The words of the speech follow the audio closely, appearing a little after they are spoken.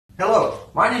Hello,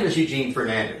 my name is Eugene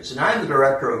Fernandez, and I'm the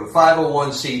director of a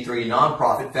 501c3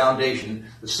 nonprofit foundation,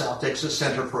 the South Texas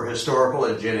Center for Historical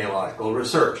and Genealogical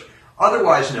Research,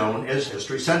 otherwise known as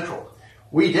History Central.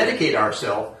 We dedicate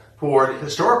ourselves toward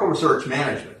historical research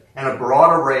management and a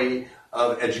broad array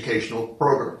of educational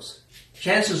programs.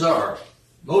 Chances are,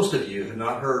 most of you have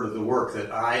not heard of the work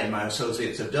that I and my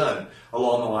associates have done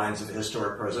along the lines of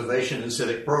historic preservation and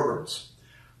civic programs.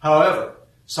 However,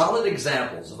 solid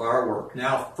examples of our work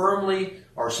now firmly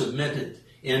are cemented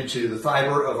into the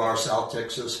fiber of our South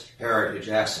Texas heritage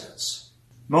assets.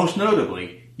 Most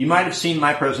notably, you might have seen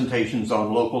my presentations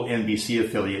on local NBC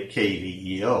affiliate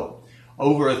KVEO.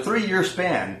 Over a 3-year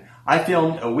span, I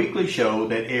filmed a weekly show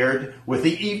that aired with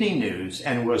the evening news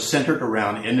and was centered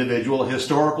around individual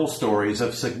historical stories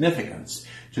of significance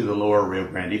to the lower Rio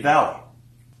Grande Valley.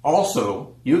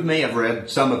 Also, you may have read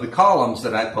some of the columns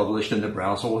that I published in the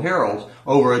Brownsville Herald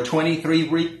over a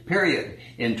 23-week period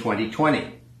in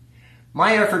 2020.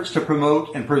 My efforts to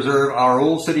promote and preserve our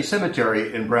old city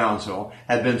cemetery in Brownsville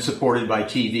have been supported by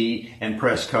TV and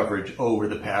press coverage over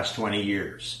the past 20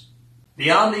 years.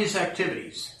 Beyond these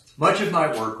activities, much of my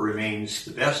work remains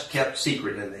the best kept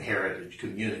secret in the heritage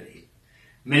community.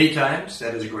 Many times,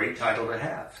 that is a great title to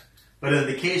have. But in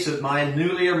the case of my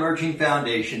newly emerging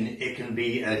foundation, it can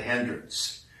be a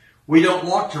hindrance. We don't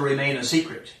want to remain a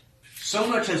secret. So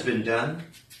much has been done,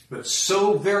 but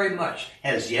so very much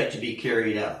has yet to be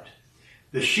carried out.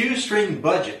 The shoestring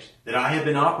budget that I have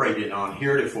been operating on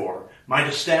heretofore might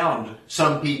astound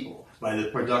some people by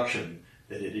the production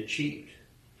that it achieved.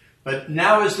 But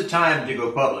now is the time to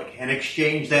go public and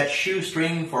exchange that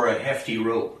shoestring for a hefty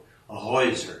rope, a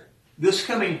hawser. This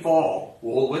coming fall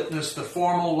will witness the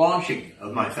formal launching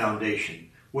of my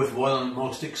foundation with one of the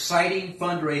most exciting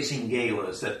fundraising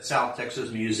galas that South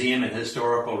Texas Museum and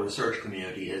Historical Research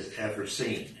community has ever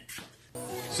seen.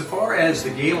 So far as the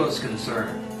gala is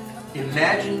concerned,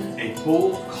 imagine a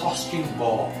bold costume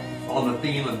ball on the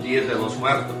theme of Dia de los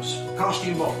Muertos,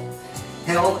 costume ball,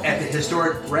 held at the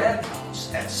historic Brad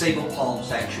House at Sable Palm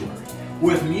Sanctuary,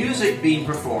 with music being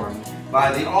performed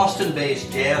by the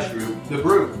Austin-based jazz group The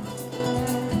Brew.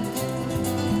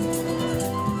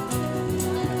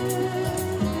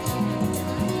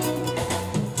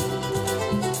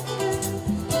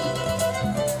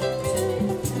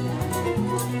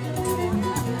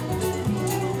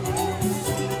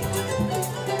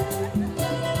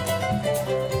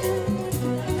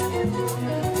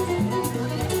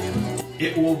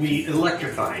 It will be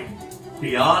electrifying,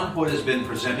 beyond what has been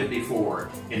presented before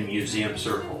in museum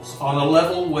circles, on a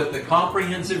level with the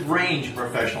comprehensive range of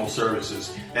professional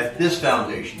services that this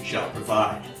foundation shall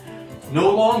provide. No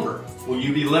longer will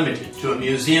you be limited to a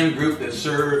museum group that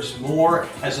serves more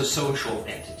as a social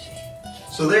entity.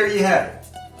 So there you have it,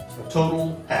 a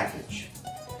total package.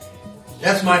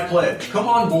 That's my pledge. Come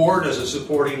on board as a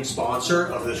supporting sponsor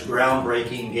of this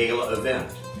groundbreaking gala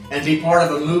event and be part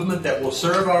of a movement that will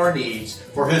serve our needs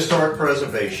for historic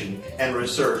preservation and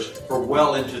research for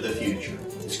well into the future.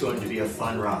 It's going to be a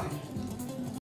fun ride.